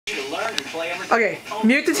Okay,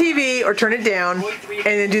 mute the TV or turn it down and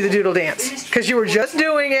then do the doodle dance. Because you were just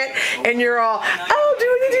doing it and you're all, I'll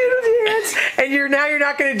do the doodle dance. And now you're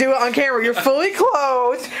not going to do it on camera. You're fully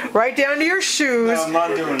clothed, right down to your shoes. No, I'm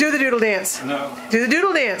not doing it. Do the doodle dance. No. Do the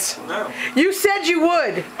doodle dance. No. You said you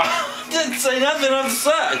would. I didn't say nothing of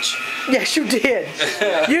such. Yes, you did.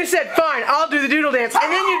 You said, fine, I'll do the doodle dance.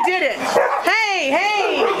 And then you did it. Hey!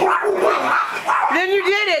 Then you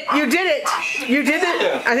did it. You did it. You did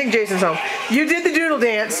it. I think Jason's home. You did the doodle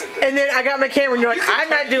dance, and then I got my camera, and you're like, I'm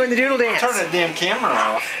not doing the doodle dance. Turn that damn camera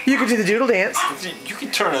off. You could do the doodle dance. You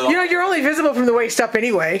can turn it off. You know, you're only visible from the waist up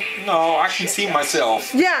anyway. No, I can see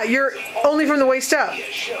myself. Yeah, you're only from the waist up.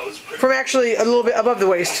 From actually a little bit above the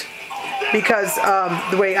waist. Because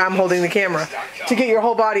the way I'm holding the camera. To get your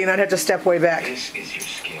whole body, and I'd have to step way back.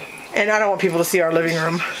 And I don't want people to see our living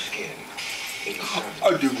room.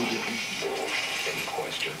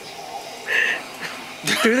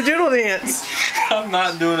 Do the doodle dance. I'm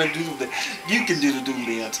not doing a doodle dance. You can do the doodle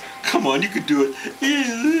dance. Come on, you can do it.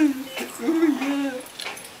 Yeah.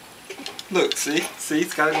 Look, see? See,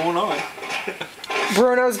 it's got it going on.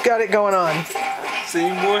 Bruno's got it going on. See,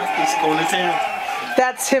 boy? He's going to town.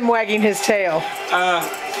 That's him wagging his tail.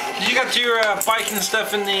 You got your bike and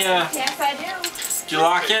stuff in the... Yes, I do. Did you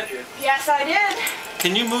lock it? Yes, I did.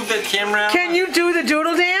 Can you move that camera out? Can you do the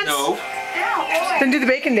doodle dance? No. Ow, Then do the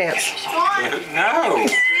bacon dance. No.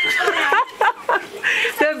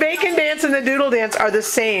 The bacon dance and the doodle dance are the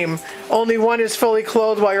same. Only one is fully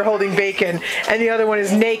clothed while you're holding bacon, and the other one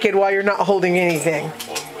is naked while you're not holding anything.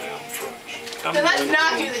 So let's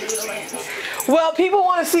not do the doodle dance. Well, people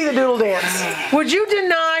want to see the doodle dance. Would you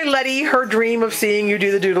deny Letty her dream of seeing you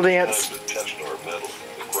do the doodle dance?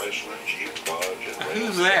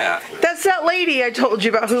 Who's that? That's that lady I told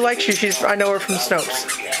you about who likes you. I know her from Snopes.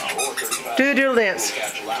 Do the doodle dance.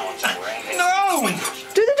 No!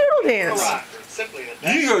 Do the doodle dance.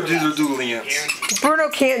 You go do the doodle dance. Bruno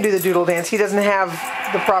can't do the doodle dance. He doesn't have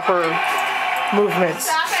the proper movements.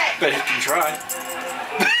 Stop it. But he can try.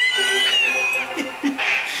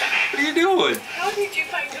 What are you doing? How did you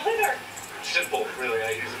find glitter? Simple, really.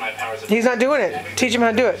 I use my powers of... He's not doing it. Teach him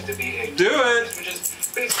how to do it. Do it.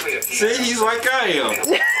 See, he's like I am.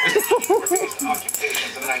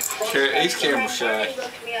 He's camera shy.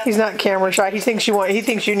 He's not camera shy. He thinks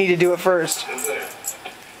you need to do it first.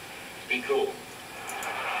 Be cool.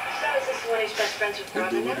 So is this one he's best friends with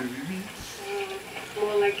Bruno now?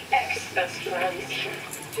 More like ex-best friends.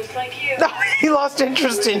 Just like you. No, he lost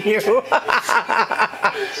interest in you.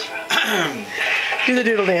 Do the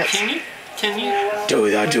doodle dance. Can you? Do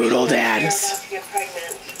the doodle dance.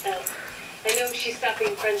 I know she stopped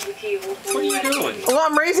being friends with you. What are you doing? Well,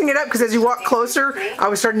 I'm raising it up because as you walk closer, I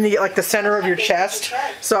was starting to get like the center of your chest.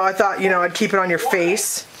 So I thought, I'd keep it on your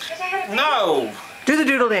face. No. Do the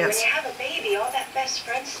doodle dance.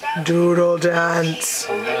 Doodle dance.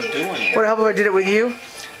 I'm not doing it. What, help if I did it with you?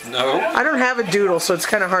 No. I don't have a doodle, so it's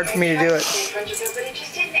kind of hard for me to do it. But it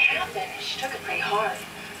just didn't happen. She took it pretty hard.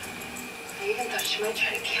 I even thought she might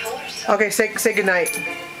try to kill herself. Okay, say goodnight.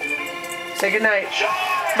 Say goodnight.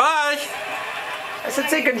 Bye. I said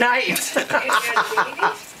say goodnight.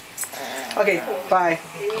 Okay, bye.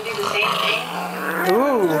 Can you do the same thing?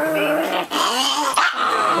 Ooh.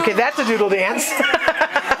 Okay, that's a doodle dance.